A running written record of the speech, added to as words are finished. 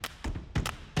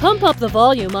Pump up the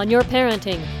volume on your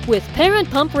parenting with Parent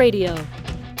Pump Radio.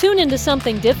 Tune into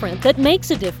something different that makes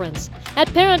a difference.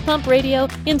 At Parent Pump Radio,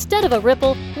 instead of a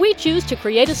ripple, we choose to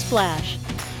create a splash.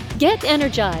 Get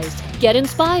energized, get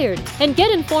inspired, and get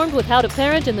informed with how to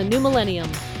parent in the new millennium.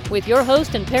 With your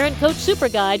host and parent coach super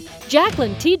guide,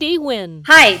 Jacqueline T.D. Huynh.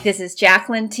 Hi, this is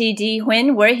Jacqueline T.D.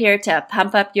 Huynh. We're here to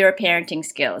pump up your parenting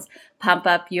skills, pump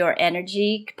up your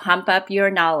energy, pump up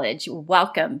your knowledge.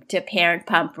 Welcome to Parent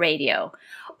Pump Radio.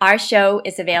 Our show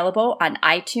is available on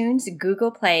iTunes,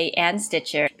 Google Play, and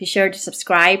Stitcher. Be sure to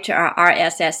subscribe to our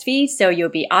RSS feed so you'll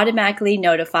be automatically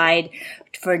notified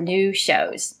for new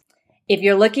shows. If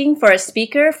you're looking for a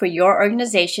speaker for your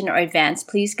organization or events,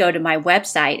 please go to my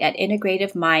website at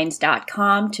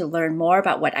integrativeminds.com to learn more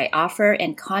about what I offer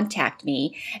and contact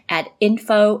me at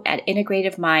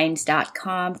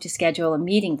info@integrativeminds.com to schedule a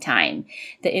meeting time.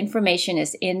 The information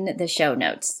is in the show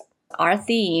notes. Our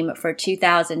theme for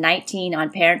 2019 on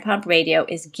Parent Pump Radio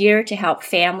is geared to help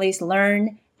families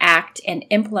learn, act, and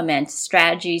implement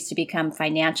strategies to become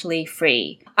financially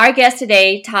free. Our guest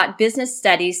today taught business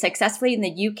studies successfully in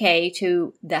the UK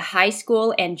to the high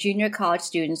school and junior college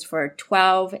students for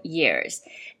 12 years.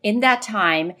 In that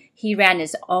time, he ran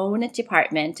his own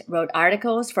department, wrote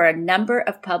articles for a number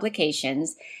of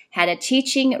publications, had a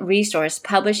teaching resource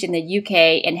published in the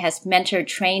UK, and has mentored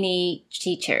trainee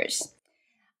teachers.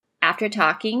 After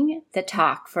talking the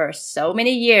talk for so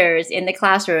many years in the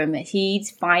classroom, he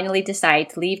finally decided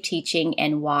to leave teaching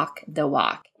and walk the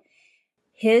walk.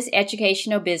 His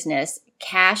educational business,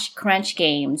 Cash Crunch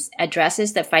Games,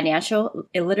 addresses the financial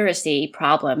illiteracy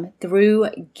problem through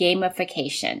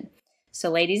gamification.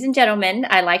 So, ladies and gentlemen,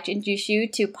 I'd like to introduce you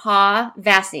to Paul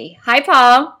Vassie. Hi,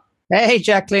 Paul. Hey,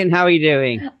 Jacqueline. How are you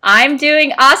doing? I'm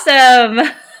doing awesome.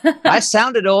 I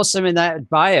sounded awesome in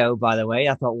that bio, by the way.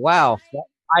 I thought, wow.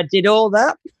 I did all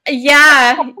that.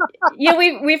 Yeah.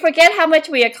 We forget how much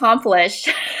we accomplished.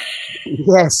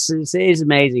 Yes, it is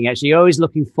amazing. Actually, you're always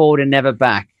looking forward and never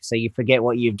back. So you forget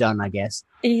what you've done, I guess.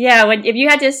 Yeah. If you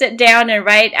had to sit down and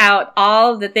write out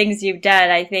all the things you've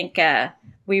done, I think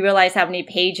we realize how many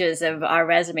pages of our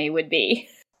resume would be.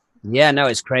 Yeah, no,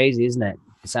 it's crazy, isn't it?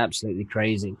 It's absolutely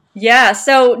crazy. Yeah.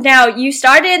 So now you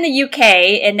started in the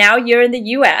UK and now you're in the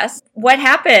US. What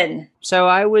happened? So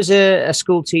I was a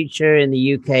school teacher in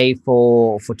the UK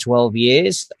for 12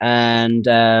 years and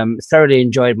thoroughly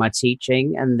enjoyed my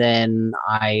teaching. And then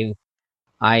I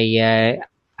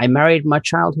married my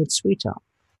childhood sweetheart.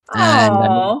 And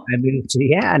I moved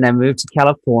to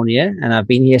California, and I've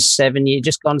been here 7 years,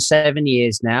 just gone 7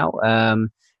 years now.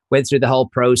 Went through the whole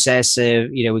process of,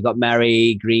 we got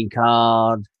married, green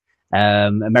card,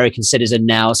 American citizen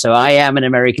now. So I am an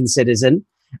American citizen.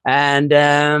 And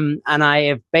I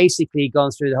have basically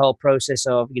gone through the whole process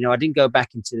of, I didn't go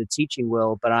back into the teaching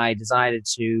world, but I decided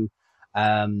to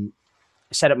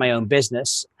set up my own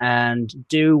business and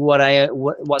do what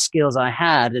skills I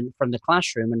had from the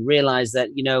classroom, and realize that,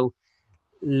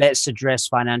 let's address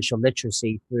financial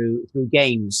literacy through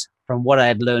games from what I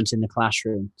had learned in the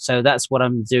classroom. So that's what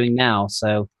I'm doing now.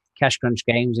 So Cash Crunch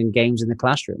Games and games in the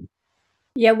classroom.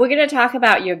 Yeah, we're going to talk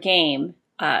about your game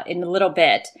in a little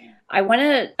bit. I want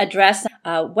to address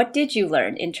what did you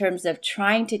learn in terms of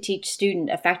trying to teach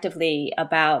students effectively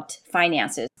about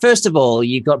finances? First of all,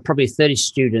 you've got probably 30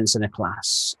 students in a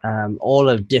class, all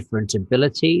of different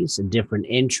abilities and different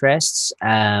interests,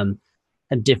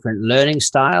 and different learning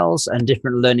styles and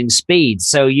different learning speeds.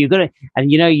 So you've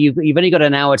only got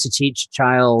an hour to teach a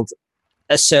child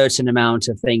a certain amount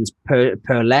of things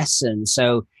per lesson.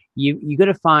 So you got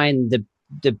to find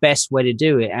the best way to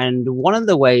do it. And one of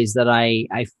the ways that I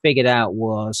figured out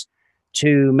was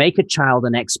to make a child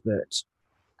an expert.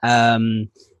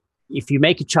 If you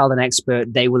make a child an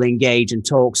expert, they will engage and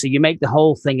talk. So you make the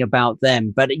whole thing about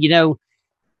them. But,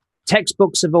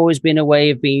 textbooks have always been a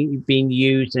way of being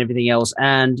used and everything else.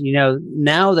 And,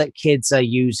 now that kids are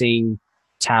using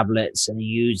tablets and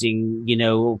using,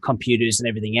 computers and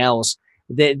everything else,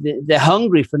 they're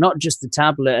hungry for not just the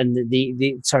tablet and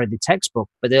the textbook,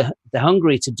 but they're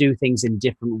hungry to do things in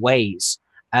different ways.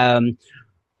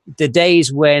 The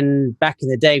days when back in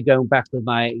the day, going back with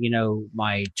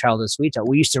my childhood sweetheart,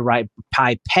 we used to write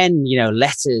by pen,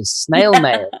 letters, snail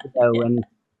mail, and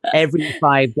every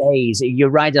 5 days you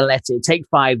write a letter, it take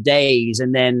 5 days,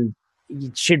 and then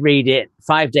you should read it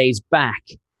 5 days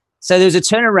back. So there's a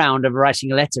turnaround of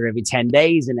writing a letter every 10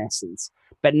 days in essence.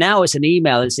 But now it's an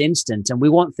email, it's instant, and we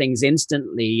want things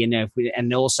instantly, and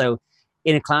also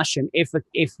in a classroom,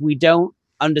 if we don't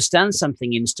understand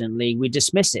something instantly, we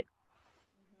dismiss it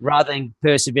rather than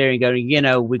persevering, going,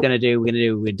 we're going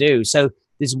to do. So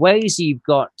there's ways you've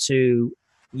got to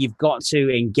you've got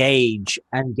to engage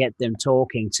and get them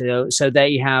talking so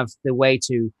they have the way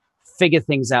to figure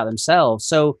things out themselves.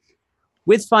 So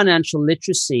with financial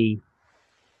literacy,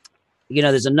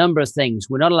 there's a number of things.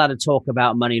 We're not allowed to talk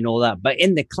about money and all that, but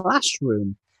in the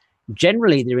classroom,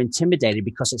 generally they're intimidated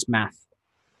because it's math.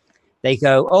 They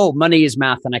go, oh, money is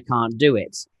math and I can't do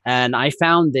it. And I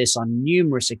found this on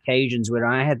numerous occasions where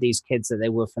I had these kids that they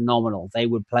were phenomenal. They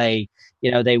would play,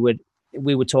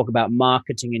 we would talk about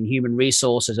marketing and human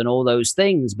resources and all those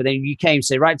things. But then you came and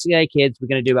say, right, today, kids, we're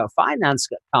going to do about finance.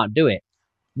 Can't do it.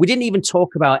 We didn't even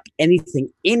talk about anything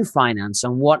in finance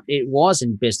and what it was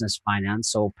in business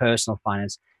finance or personal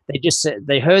finance. They just said,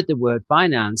 they heard the word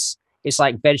finance. It's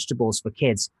like vegetables for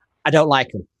kids. I don't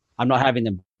like them. I'm not having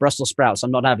them. Brussels sprouts,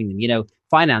 I'm not having them.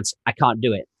 Finance, I can't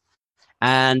do it.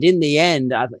 And in the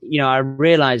end, I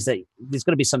realized that there's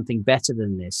got to be something better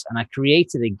than this. And I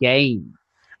created a game.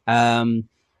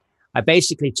 I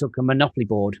basically took a Monopoly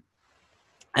board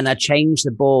and I changed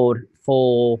the board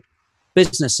for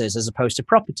businesses as opposed to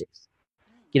properties.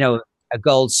 A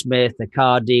goldsmith, a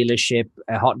car dealership,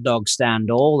 a hot dog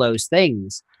stand, all those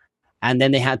things. And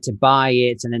then they had to buy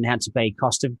it, and then they had to pay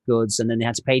cost of goods, and then they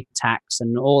had to pay tax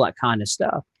and all that kind of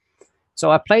stuff.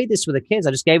 So I played this with the kids.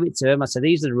 I just gave it to them. I said,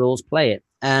 these are the rules, play it.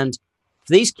 And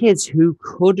for these kids who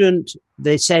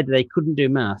they said they couldn't do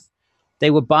math,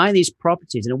 they were buying these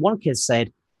properties. And one kid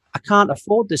said, I can't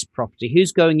afford this property.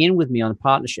 Who's going in with me on a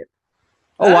partnership?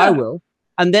 Oh, I will.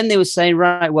 And then they were saying,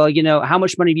 right, well, how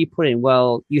much money have you put in?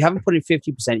 Well, you haven't put in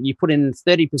 50%. You put in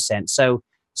 30%. So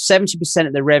 70%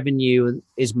 of the revenue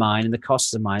is mine and the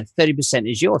costs are mine. 30%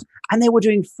 is yours. And they were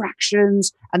doing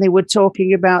fractions and they were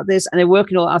talking about this and they're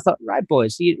working all. I thought, right,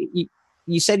 boys,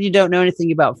 you said you don't know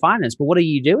anything about finance, but what are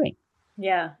you doing?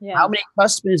 Yeah. How many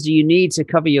customers do you need to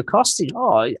cover your costing?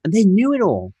 Oh, and they knew it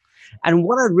all. And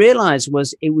what I realized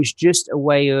was it was just a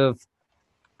way of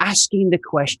asking the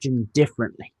question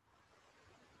differently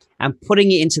and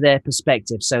putting it into their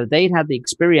perspective. So they'd had the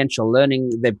experiential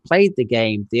learning, they played the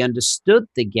game, they understood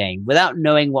the game without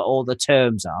knowing what all the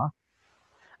terms are.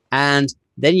 And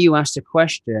then you asked a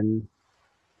question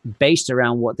based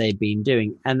around what they'd been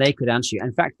doing and they could answer you.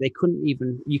 In fact,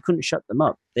 you couldn't shut them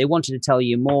up. They wanted to tell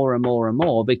you more and more and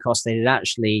more because they had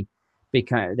actually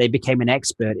became an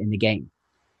expert in the game.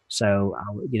 So,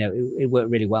 it worked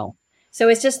really well. So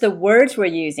it's just the words we're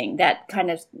using that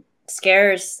kind of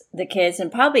scares the kids and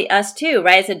probably us too,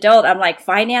 right? As an adult, I'm like,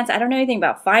 finance, I don't know anything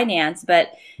about finance,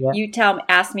 but you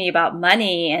ask me about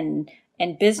money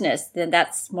and business, then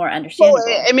that's more understandable.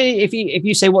 Well, I mean, if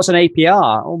you say what's an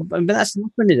APR, but that's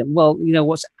different. Well,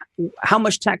 how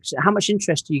much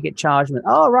interest do you get charged with?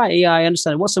 Oh, right, yeah, I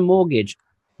understand. What's a mortgage?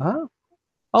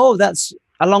 Oh, that's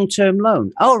a long-term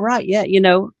loan. Oh, right, yeah,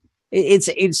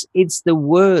 it's the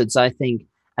words, I think.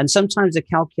 And sometimes the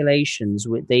calculations,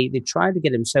 they try to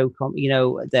get them so,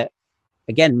 that,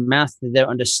 again, math, they don't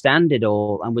understand it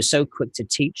all. And we're so quick to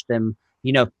teach them,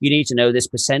 you need to know this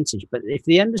percentage. But if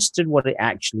they understood what it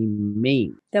actually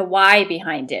means. The why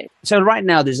behind it. So right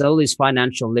now, there's all these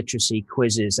financial literacy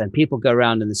quizzes and people go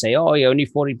around and they say, oh, you only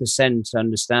 40%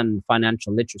 understand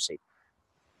financial literacy.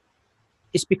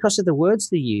 It's because of the words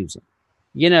they're using.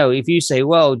 If you say,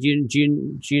 well, do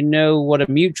you know what a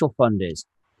mutual fund is?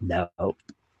 No.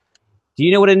 Do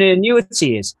you know what an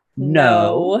annuity is?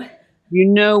 No. Do you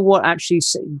know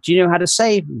do you know how to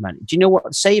save money? Do you know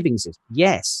what savings is?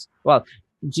 Yes. Well,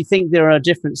 do you think there are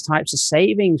different types of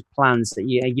savings plans that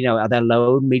are there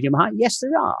low, medium, high? Yes,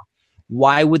 there are.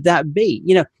 Why would that be?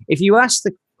 If you ask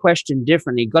the question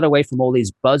differently, got away from all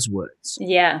these buzzwords.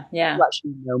 Yeah. You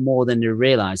actually know more than you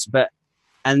realize.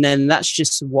 And then that's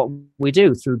just what we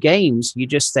do through games. You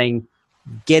just saying,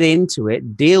 get into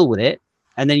it, deal with it.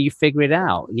 And then you figure it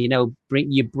out,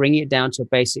 bring it down to a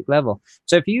basic level.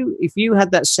 So if you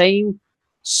had that same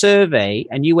survey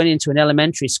and you went into an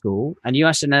elementary school and you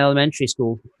asked an elementary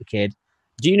school kid,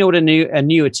 do you know what an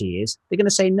annuity is? They're going to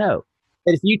say no.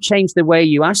 But if you change the way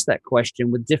you ask that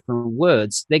question with different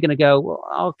words, they're going to go, well,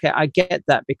 okay, I get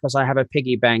that because I have a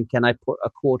piggy bank and I put a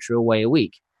quarter away a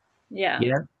week. Yeah.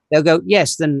 They'll go,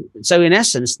 yes. Then, so in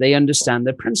essence, they understand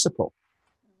the principle.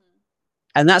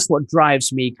 And that's what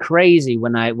drives me crazy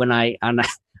when I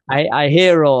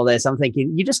hear all this. I'm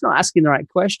thinking, you're just not asking the right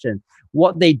question.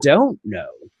 What they don't know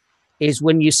is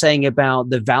when you're saying about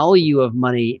the value of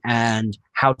money and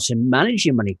how to manage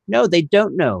your money. No, they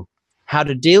don't know how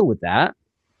to deal with that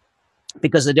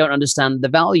because they don't understand the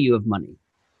value of money.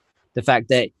 The fact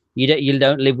that you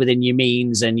don't live within your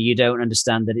means and you don't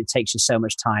understand that it takes you so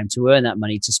much time to earn that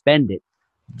money to spend it.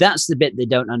 That's the bit they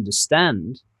don't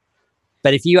understand.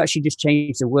 But if you actually just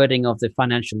change the wording of the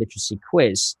financial literacy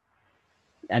quiz,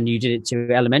 and you did it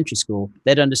to elementary school,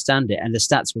 they'd understand it and the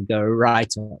stats would go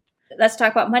right up. Let's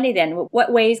talk about money then.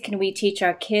 What ways can we teach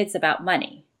our kids about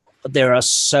money? There are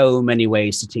so many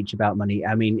ways to teach about money.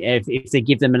 I mean, if they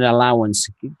give them an allowance,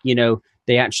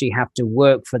 they actually have to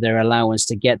work for their allowance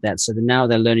to get that. So now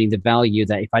they're learning the value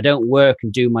that if I don't work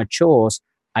and do my chores,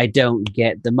 I don't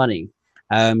get the money.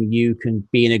 You can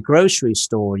be in a grocery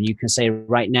store and you can say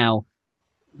right now,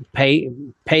 pay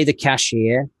the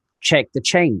cashier, check the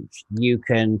change. You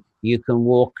can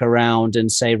walk around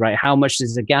and say, right, how much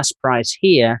is the gas price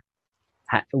here?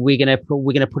 We're gonna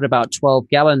put about 12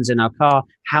 gallons in our car.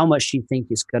 How much do you think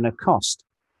it's gonna cost?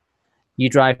 You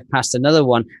drive past another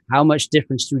one. How much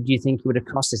difference do you think it would have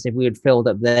cost us if we had filled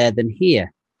up there than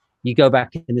here? You go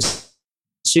back in the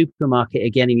supermarket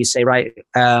again and you say, right,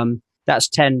 that's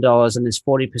 $10 and there's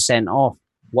 40% off.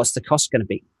 What's the cost going to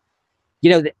be?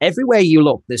 Everywhere you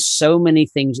look, there's so many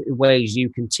ways you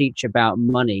can teach about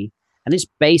money, and it's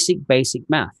basic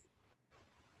math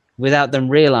without them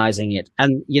realizing it.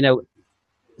 And,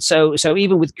 so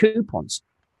even with coupons,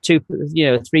 3 for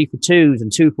 2s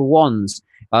and 2 for 1s,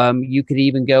 you could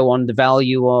even go on the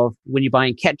value of when you're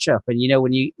buying ketchup, and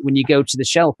when you go to the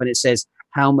shelf and it says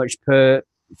how much for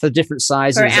different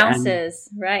sizes per ounces,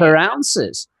 right? Per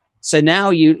ounces. So now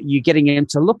you're getting them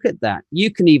to look at that.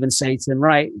 You can even say to them,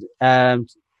 right,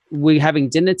 we're having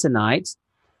dinner tonight.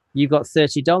 You've got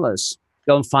 $30.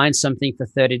 Go and find something for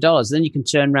 $30. Then you can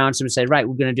turn around to them and say, right,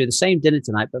 we're going to do the same dinner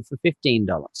tonight, but for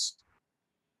 $15.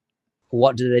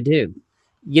 What do they do?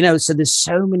 So there's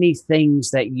so many things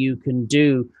that you can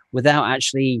do without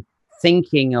actually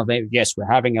thinking of it. Yes,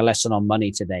 we're having a lesson on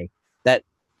money today.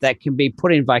 That can be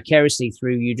put in vicariously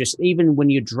through you. Just even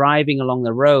when you're driving along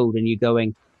the road and you're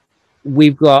going,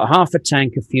 we've got half a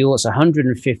tank of fuel. It's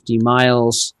 150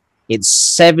 miles. It's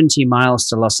 70 miles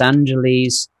to Los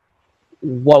Angeles.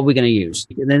 What are we going to use?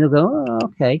 And then they'll go, oh,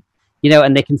 okay.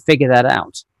 And they can figure that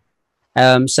out.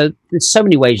 So there's so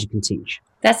many ways you can teach.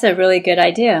 That's a really good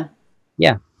idea.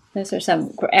 Yeah. Those are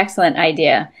some excellent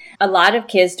idea. A lot of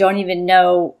kids don't even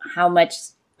know how much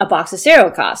a box of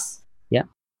cereal costs. Yeah.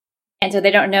 And so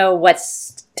they don't know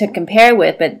what's to compare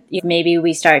with, but maybe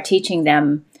we start teaching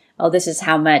them, oh, this is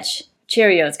how much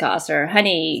Cheerios cost or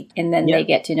honey, and then they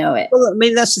get to know it. Well, I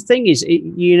mean, that's the thing is,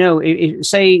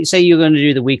 say you're going to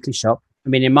do the weekly shop. I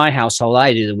mean, in my household,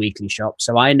 I do the weekly shop.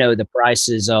 So I know the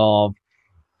prices of,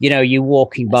 you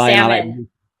walking by. Salmon.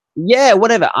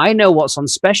 Whatever. I know what's on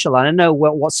special. And I know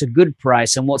what's a good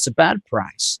price and what's a bad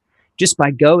price just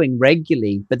by going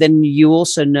regularly. But then you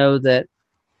also know that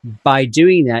by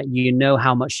doing that,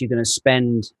 how much you're going to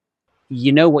spend.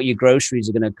 You know what your groceries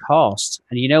are going to cost,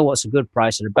 and you know what's a good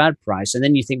price and a bad price. And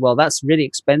then you think, well, that's really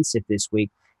expensive this week.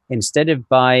 Instead of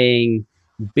buying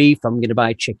beef, I'm going to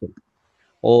buy chicken,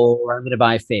 or I'm going to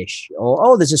buy fish, or,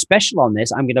 oh, there's a special on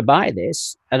this. I'm going to buy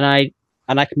this. And I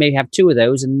can maybe have 2 of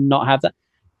those and not have that.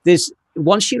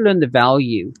 Once you learn the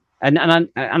value, and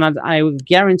I will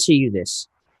guarantee you this,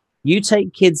 you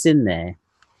take kids in there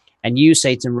and you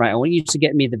say to them, right, I want you to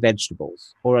get me the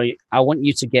vegetables, or I want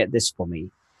you to get this for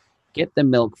me. Get the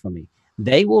milk for me.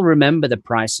 They will remember the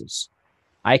prices.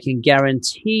 I can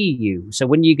guarantee you. So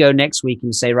when you go next week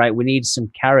and say, right, we need some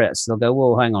carrots, they'll go,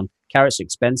 well, hang on, carrots are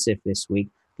expensive this week.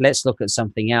 Let's look at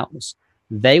something else.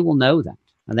 They will know that,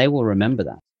 and they will remember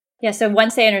that. Yeah, so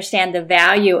once they understand the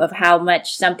value of how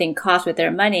much something costs with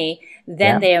their money,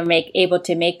 then they are able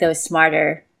to make those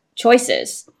smarter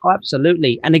choices. Oh,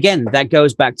 absolutely. And again, that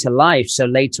goes back to life. So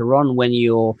later on, when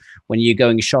you're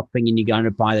going shopping and you're going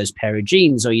to buy those pair of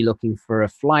jeans, or you're looking for a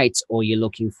flight, or you're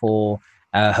looking for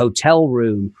a hotel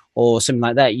room or something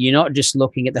like that, you're not just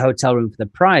looking at the hotel room for the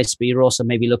price, but you're also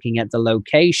maybe looking at the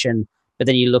location, but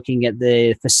then you're looking at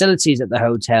the facilities at the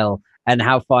hotel and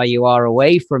how far you are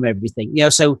away from everything.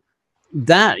 So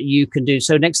that you can do.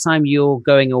 So next time you're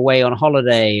going away on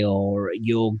holiday, or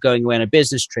you're going away on a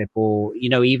business trip, or,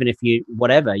 even if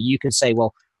you could say,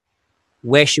 well,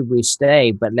 where should we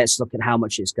stay? But let's look at how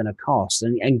much it's going to cost,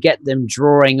 and get them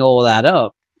drawing all that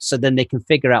up. So then they can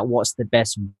figure out what's the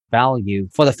best value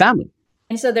for the family.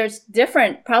 And so there's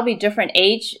probably different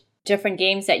age, different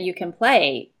games that you can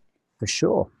play. For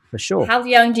sure. How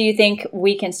young do you think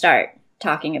we can start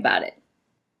talking about it?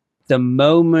 The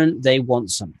moment they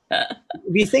want something.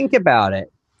 If you think about it,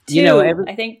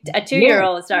 I think a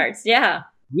 2-year-old starts. Yeah.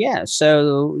 Yeah.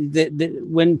 So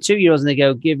when 2-year-olds and they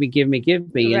go, give me,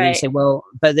 and then you say, well,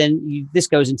 but then this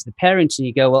goes into the parents, and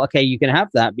you go, well, okay, you can have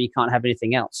that, but you can't have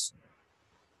anything else.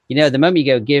 The moment you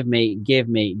go, give me,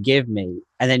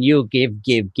 and then you'll give.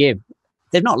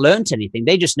 They've not learned anything.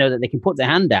 They just know that they can put their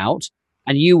hand out,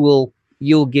 and you'll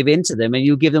give in to them, and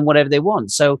you'll give them whatever they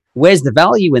want. So where's the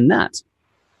value in that?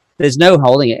 There's no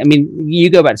holding it. I mean, you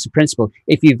go back to the principle.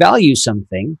 If you value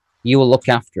something, you will look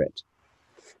after it.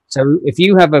 So if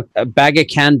you have a bag of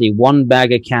candy, one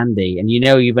bag of candy, and you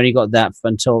know you've only got that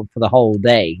for the whole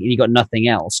day, and you got nothing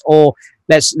else, or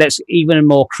let's even a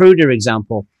more cruder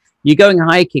example. You're going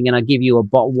hiking, and I give you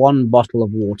one bottle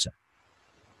of water,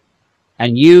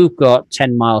 and you've got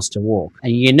 10 miles to walk,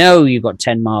 and you know you've got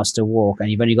 10 miles to walk, and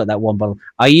you've only got that one bottle.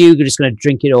 Are you just going to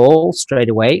drink it all straight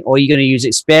away, or are you going to use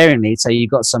it sparingly so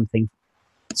you've got something,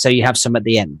 so you have some at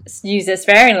the end? Use it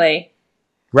sparingly.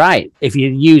 Right. If you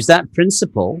use that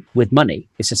principle with money,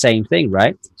 it's the same thing,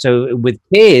 right? So with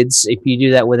kids, if you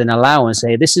do that with an allowance,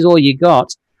 say, this is all you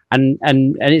got, and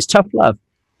it's tough love.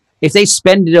 If they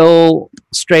spend it all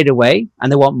straight away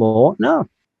and they want more, no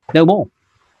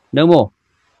more.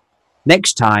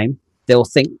 Next time, they'll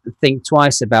think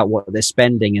twice about what they're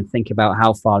spending and think about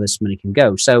how far this money can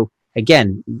go. So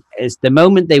again, it's the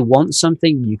moment they want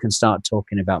something, you can start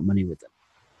talking about money with them.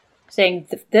 Saying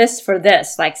this for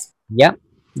this, like... Yep.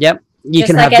 You just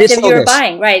can like have as this if you were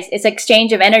buying, right? It's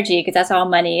exchange of energy, because that's all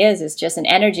money is. It's just an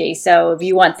energy. So if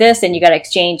you want this, then you got to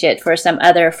exchange it for some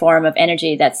other form of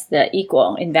energy that's the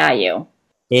equal in value.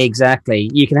 Exactly.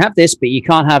 You can have this, but you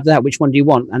can't have that. Which one do you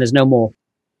want? And there's no more.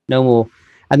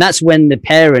 And that's when the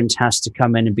parent has to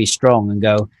come in and be strong and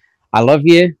go, I love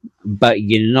you, but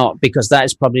you're not, because that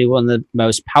is probably one of the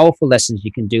most powerful lessons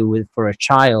you can do for a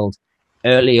child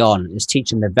early on, is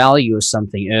teaching the value of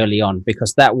something early on,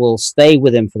 because that will stay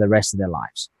with them for the rest of their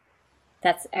lives.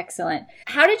 That's excellent.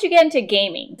 How did you get into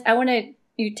gaming? I want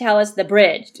you tell us the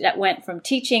bridge that went from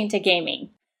teaching to gaming.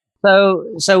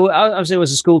 So I was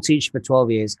a school teacher for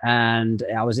 12 years, and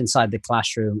I was inside the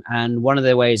classroom. And one of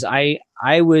the ways I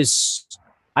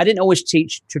didn't always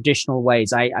teach traditional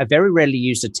ways. I very rarely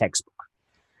used a textbook.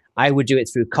 I would do it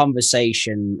through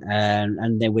conversation,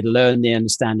 and then we'd learn the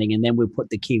understanding, and then we'd put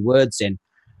the key words in.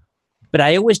 But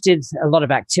I always did a lot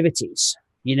of activities,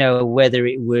 whether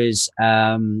it was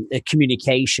a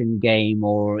communication game,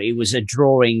 or it was a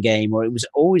drawing game, or it was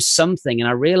always something. And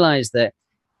I realized that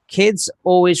kids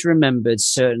always remembered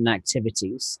certain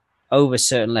activities over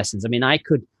certain lessons. I mean, I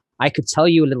could tell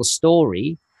you a little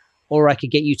story, or I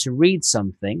could get you to read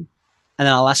something, and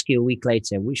then I'll ask you a week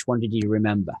later, which one did you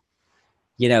remember?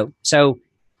 So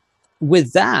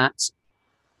with that,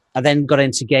 I then got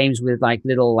into games with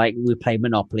we played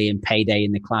Monopoly and Payday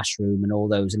in the classroom and all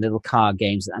those, and little card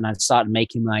games. And I started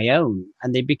making my own,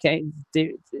 and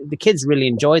the kids really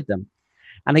enjoyed them.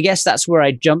 And I guess that's where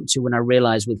I jumped to when I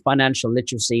realized with financial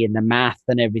literacy and the math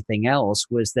and everything else,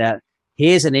 was that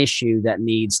here's an issue that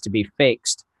needs to be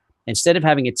fixed. Instead of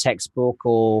having a textbook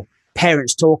or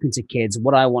parents talking to kids,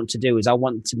 what I want to do is I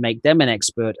want to make them an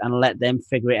expert and let them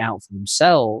figure it out for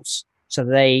themselves. So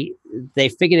they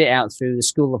figured it out through the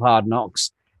School of Hard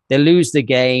Knocks. They lose the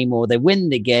game or they win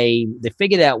the game. They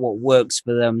figured out what works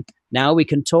for them. Now we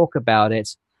can talk about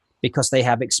it because they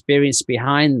have experience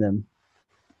behind them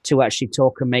to actually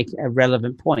talk and make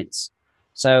relevant points.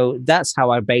 So that's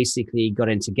how I basically got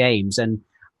into games. And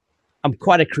I'm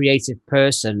quite a creative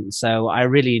person, so I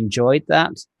really enjoyed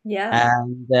that. Yeah.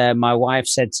 And my wife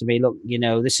said to me, look,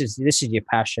 this is your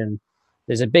passion.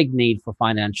 There's a big need for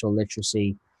financial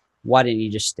literacy. Why don't you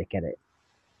just stick at it?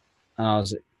 And I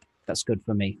was like, that's good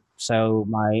for me. So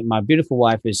my beautiful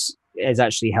wife has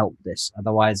actually helped this.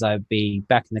 Otherwise, I'd be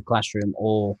back in the classroom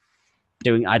or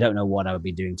I don't know what I would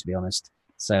be doing, to be honest.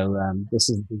 So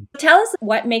Tell us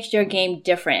what makes your game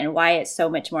different and why it's so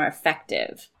much more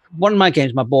effective. One of my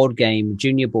games, my board game,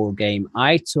 junior board game,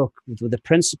 I took with the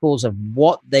principles of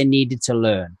what they needed to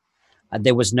learn.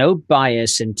 There was no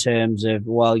bias in terms of,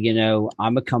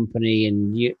 I'm a company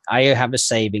and I have a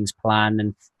savings plan,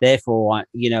 and therefore,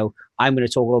 I'm going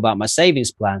to talk all about my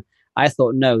savings plan. I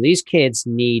thought, no, these kids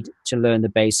need to learn the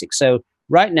basics. So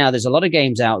right now, there's a lot of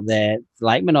games out there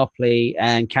like Monopoly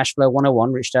and Cash Flow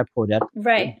 101, Rich Dad Poor Dad.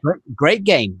 Right. Great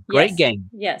game. Great game.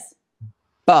 Yes.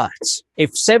 But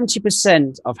if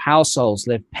 70% of households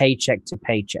live paycheck to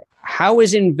paycheck, how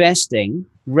is investing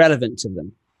relevant to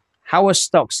them? How are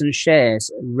stocks and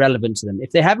shares relevant to them?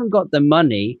 If they haven't got the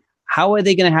money, how are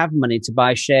they going to have money to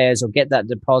buy shares or get that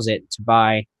deposit to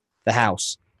buy the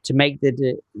house, to make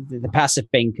the passive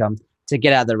income, to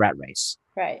get out of the rat race?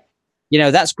 Right.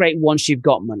 That's great once you've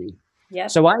got money. Yeah.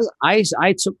 So I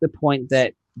took the point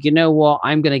that,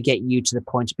 I'm going to get you to the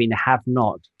point of being a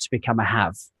have-not to become a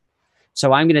have.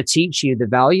 So I'm going to teach you the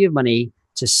value of money,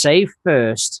 to save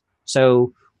first.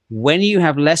 So when you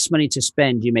have less money to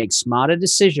spend, you make smarter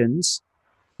decisions.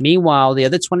 Meanwhile, the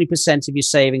other 20% of your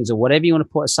savings or whatever you want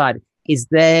to put aside is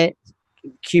there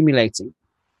accumulating.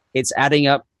 It's adding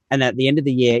up. And at the end of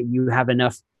the year, you have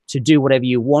enough to do whatever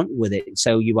you want with it.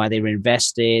 So you either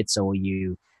invest it, or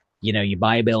you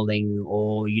buy a building,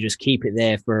 or you just keep it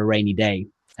there for a rainy day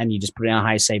and you just put it in a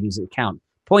high savings account.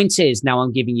 Point is, now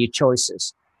I'm giving you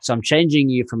choices. So I'm changing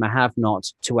you from a have not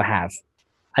to a have.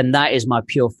 And that is my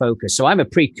pure focus. So I'm a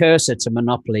precursor to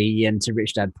Monopoly and to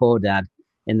Rich Dad, Poor Dad,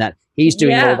 in that he's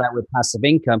doing all that with passive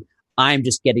income. I'm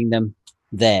just getting them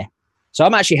there. So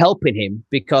I'm actually helping him,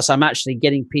 because I'm actually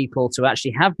getting people to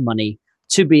actually have money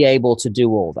to be able to do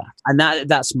all that. And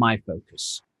that's my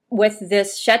focus. With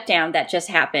this shutdown that just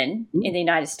happened in the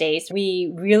United States,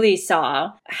 we really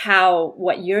saw how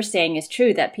what you're saying is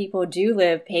true, that people do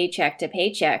live paycheck to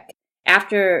paycheck.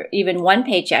 After even one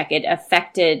paycheck, it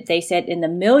affected, they said, in the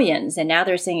millions. And now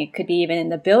they're saying it could be even in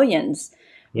the billions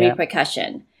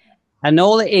repercussion. And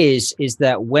all it is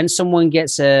that when someone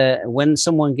gets a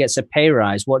pay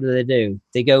rise, what do?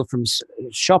 They go from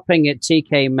shopping at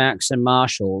TK Maxx and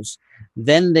Marshalls,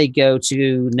 then they go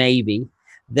to Navy,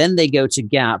 then they go to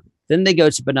Gap, then they go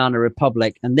to Banana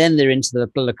Republic, and then they're into the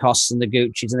Lacoste and the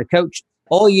Gucci's and the Coach.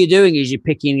 All you're doing is you're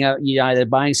either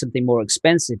buying something more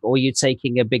expensive, or you're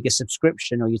taking a bigger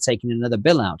subscription, or you're taking another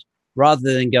bill out,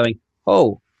 rather than going,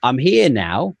 oh, I'm here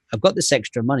now, I've got this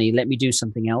extra money, let me do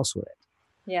something else with it.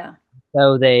 Yeah.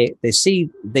 So they see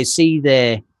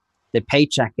their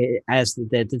paycheck as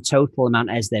the total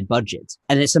amount as their budget,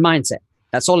 and it's a mindset.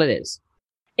 That's all it is.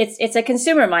 It's a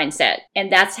consumer mindset, and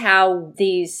that's how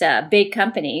these big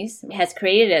companies has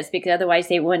created us, because otherwise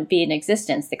they wouldn't be in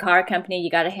existence. The car company, you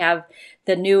got to have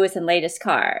the newest and latest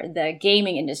car. The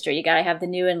gaming industry, you got to have the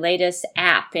new and latest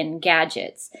app and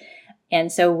gadgets.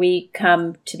 And so we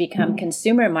come to become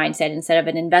consumer mindset instead of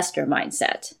an investor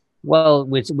mindset. Well,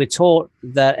 we're taught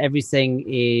that everything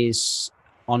is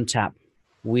on tap.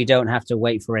 We don't have to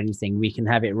wait for anything. We can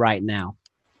have it right now.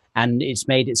 And it's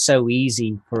made it so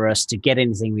easy for us to get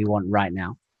anything we want right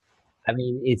now. I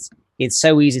mean, it's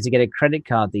so easy to get a credit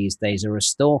card these days, or a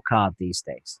store card these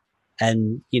days.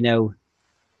 And,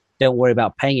 don't worry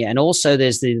about paying it. And also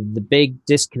there's the big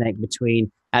disconnect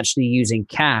between actually using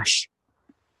cash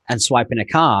and swiping a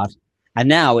card. And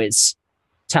now it's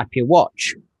tap your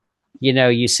watch.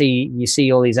 You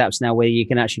see all these apps now where you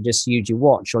can actually just use your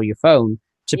watch or your phone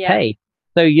to pay.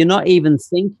 So you're not even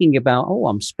thinking about, oh,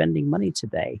 I'm spending money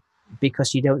today,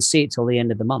 because you don't see it till the end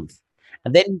of the month.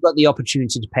 And then you've got the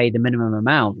opportunity to pay the minimum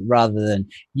amount, rather than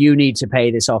you need to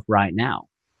pay this off right now.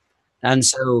 And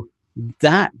so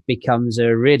that becomes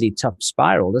a really tough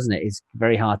spiral, doesn't it? It's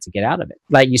very hard to get out of it.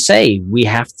 Like you say, we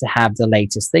have to have the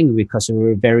latest thing, because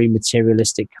we're a very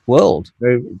materialistic world,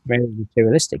 very, very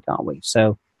materialistic, aren't we?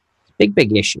 So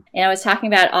big issue. And I was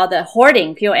talking about all the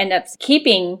hoarding. People end up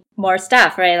keeping more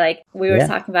stuff, right? Like we were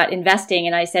talking about investing,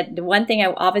 and I said the one thing I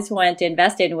always wanted to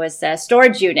invest in was a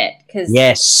storage unit, because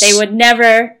they would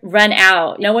never run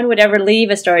out. No one would ever leave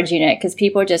a storage unit, because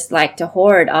people just like to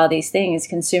hoard all these things,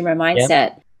 consumer mindset.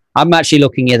 Yep. I'm actually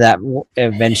looking at that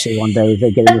eventually one day,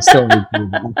 they're getting a storage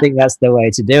unit. I think that's the way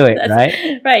to do it,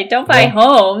 right? Right. Don't buy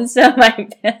homes. So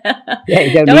like,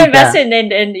 don't invest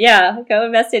go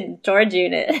invest in storage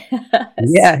unit.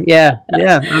 Yeah,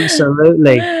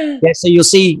 absolutely. Yeah, so you'll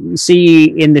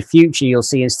see in the future,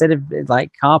 instead of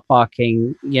like car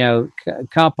parking,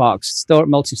 car parks,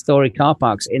 multi-story car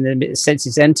parks in the city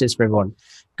centers for everyone,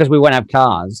 because we won't have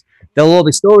cars. They'll all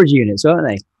be storage units, won't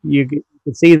they? You can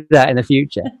see that in the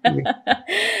future.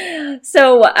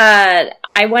 So I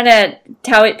want to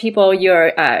tell people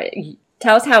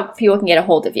tell us how people can get a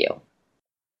hold of you.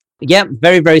 Yeah,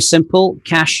 very, very simple.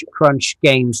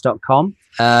 CashCrunchGames.com.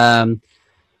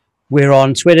 We're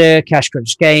on Twitter, Cash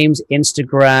Crunch Games,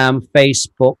 Instagram,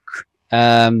 Facebook,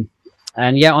 and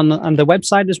on the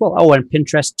website as well. Oh, and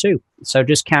Pinterest too. So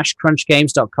just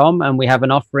CashCrunchGames.com, and we have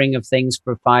an offering of things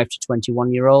for 5 to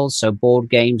 21-year-olds, so board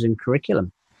games and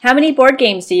curriculum. How many board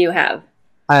games do you have?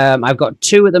 I've got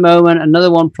 2 at the moment. Another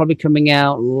one probably coming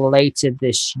out later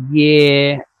this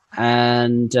year,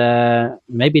 and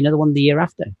maybe another one the year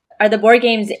after. Are the board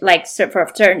games like for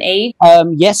a certain age?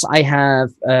 Yes, I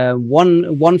have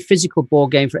one physical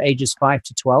board game for ages 5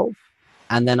 to 12,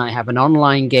 and then I have an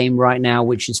online game right now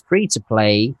which is free to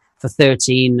play for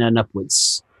 13 and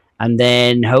upwards. And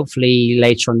then hopefully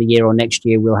later on the year or next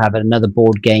year we'll have another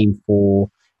board game for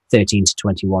 13 to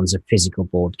 21s, a physical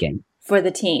board game for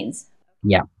the teens.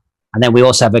 Yeah, and then we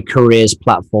also have a careers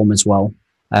platform as well.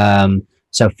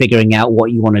 So figuring out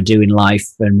what you want to do in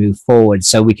life and move forward,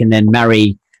 so we can then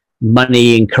marry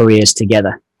money and careers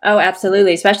together. Oh,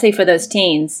 absolutely, especially for those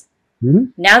teens. Mm-hmm.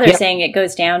 Now they're saying it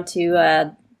goes down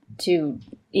to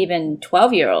even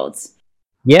 12-year-olds.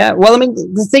 Yeah, well, I mean,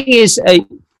 the thing is,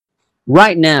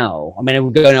 right now, I mean,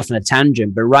 we're going off on a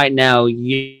tangent, but right now,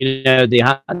 the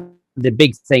the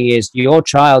big thing is your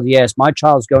child. Yes, my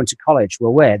child's going to college.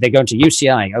 Well, where? They're going to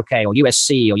UCI, okay, or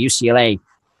USC or UCLA.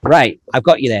 Right, I've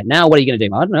got you there. Now what are you going to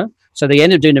do? I don't know. So they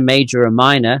end up doing a major or a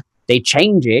minor. They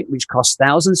change it, which costs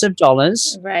thousands of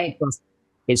dollars. Right.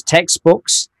 It's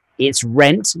textbooks, it's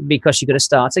rent because you've got to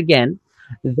start again.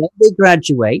 Then they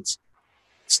graduate,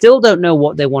 still don't know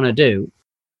what they want to do.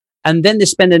 And then they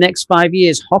spend the next 5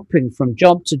 years hopping from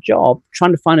job to job,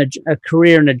 trying to find a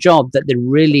career and a job that they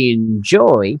really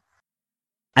enjoy.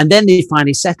 And then they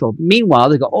finally settle. Meanwhile,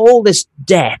 they've got all this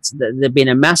debt that they've been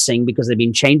amassing because they've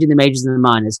been changing the majors and the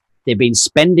minors. They've been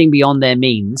spending beyond their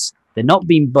means. They're not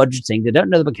been budgeting. They don't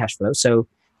know about cash flow. So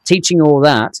teaching all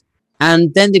that.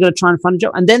 And then they're going to try and find a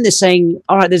job. And then they're saying,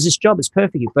 all right, there's this job. It's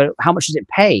perfect. But how much does it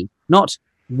pay? Not,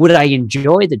 would I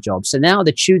enjoy the job? So now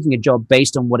they're choosing a job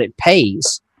based on what it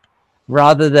pays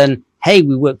rather than, hey,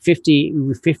 we work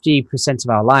 50% of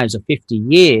our lives or 50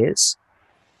 years,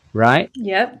 right?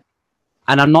 Yep.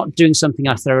 And I'm not doing something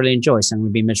I thoroughly enjoy, so I'm going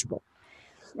to be miserable.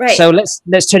 Right. So let's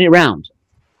turn it around.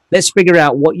 Let's figure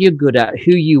out what you're good at,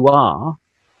 who you are,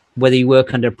 whether you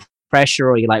work under pressure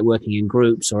or you like working in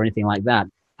groups or anything like that.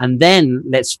 And then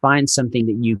let's find something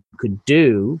that you could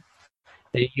do,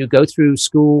 that you go through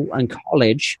school and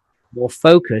college more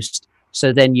focused.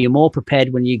 So then you're more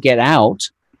prepared when you get out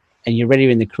and you're ready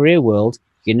in the career world.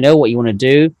 You know what you want to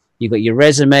do. You've got your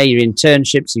resume, your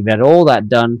internships, you've had all that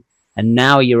done. And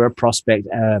now you're a prospect,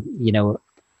 a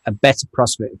better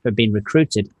prospect for being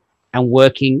recruited and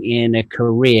working in a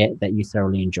career that you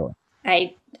thoroughly enjoy.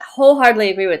 I wholeheartedly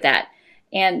agree with that.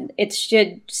 And it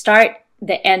should start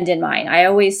the end in mind. I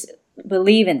always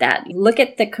believe in that. Look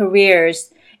at the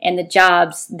careers and the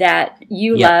jobs that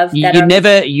you love.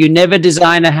 You never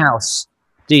design a house,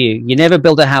 do you? You never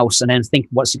build a house and then think,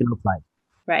 what's it going to look like?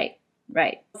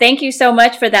 Right. Thank you so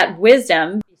much for that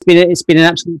wisdom. It's been an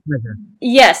absolute pleasure.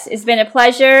 Yes, it's been a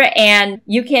pleasure. And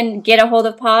you can get a hold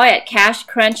of Paul at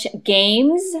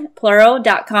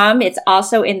cashcrunchgames.com. It's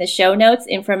also in the show notes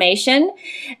information.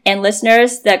 And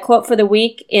listeners, the quote for the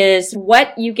week is,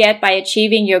 what you get by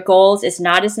achieving your goals is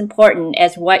not as important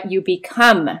as what you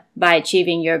become by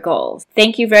achieving your goals.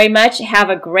 Thank you very much.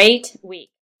 Have a great week.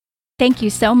 Thank you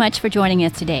so much for joining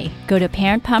us today. Go to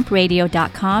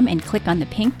parentpumpradio.com and click on the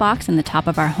pink box on the top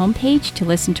of our homepage to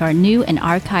listen to our new and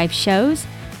archived shows.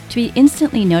 To be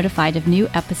instantly notified of new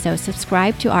episodes,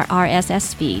 subscribe to our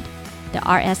RSS feed. The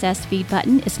RSS feed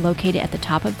button is located at the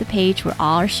top of the page where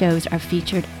all our shows are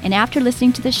featured. And after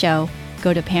listening to the show,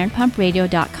 go to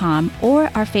parentpumpradio.com or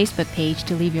our Facebook page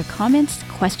to leave your comments,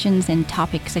 questions, and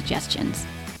topic suggestions.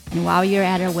 And while you're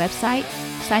at our website,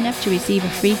 sign up to receive a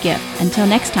free gift. Until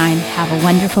next time, have a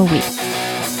wonderful week.